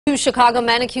Two Chicago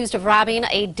men accused of robbing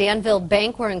a Danville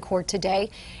bank were in court today.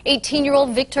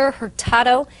 18-year-old Victor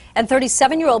Hurtado and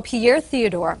 37-year-old Pierre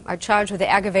Theodore are charged with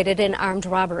aggravated and armed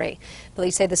robbery.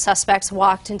 Police say the suspects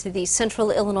walked into the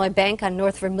Central Illinois Bank on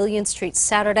North Vermilion Street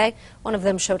Saturday. One of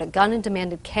them showed a gun and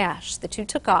demanded cash. The two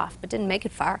took off but didn't make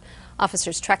it far.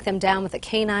 Officers tracked them down with a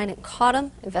canine and caught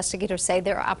them. Investigators say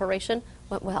their operation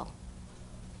went well.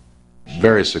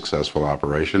 Very successful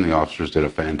operation. The officers did a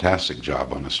fantastic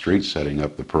job on the street, setting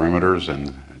up the perimeters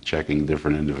and checking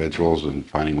different individuals and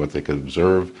finding what they could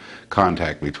observe.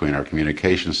 Contact between our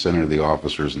communications center, the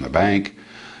officers, and the bank.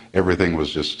 Everything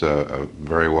was just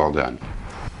very well done.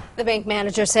 The bank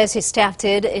manager says his staff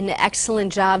did an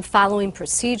excellent job following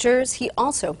procedures. He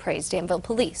also praised Danville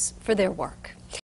police for their work.